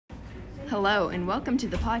Hello, and welcome to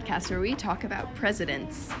the podcast where we talk about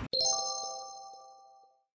presidents.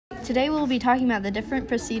 Today we'll be talking about the different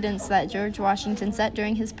precedents that George Washington set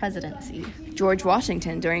during his presidency. George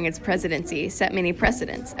Washington, during his presidency, set many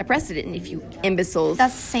precedents. A precedent, if you imbeciles.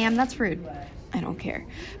 That's rude. I don't care.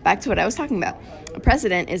 Back to what I was talking about. A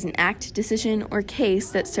precedent is an act, decision, or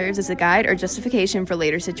case that serves as a guide or justification for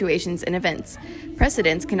later situations and events.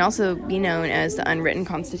 Precedents can also be known as the unwritten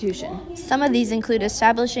constitution. Some of these include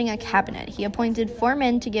establishing a cabinet. He appointed 4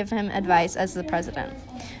 men to give him advice as the president.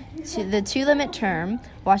 To the 2-limit term,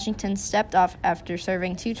 Washington stepped off after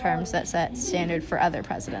serving 2 terms that set standard for other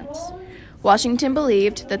presidents. Washington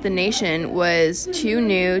believed that the nation was too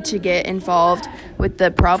new to get involved with the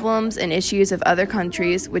problems and issues of other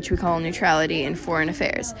countries, which we call neutrality in foreign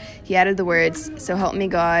affairs. He added the words, "So help me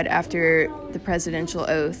God," after the presidential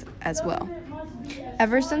oath as well.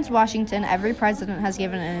 Ever since Washington, every president has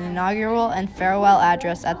given an inaugural and farewell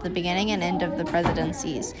address at the beginning and end of the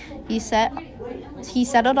presidencies. He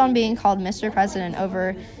settled on being called Mr. President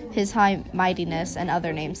over his high mightiness and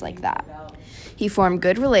other names like that. He formed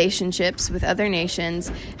good relationships with other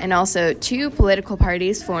nations, and also 2 political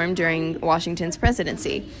parties formed during Washington's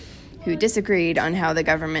presidency, who disagreed on how the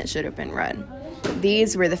government should have been run.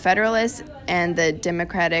 These were the Federalists and the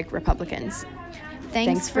Democratic Republicans.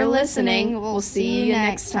 Thanks for listening. We'll see you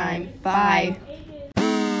next time. Bye.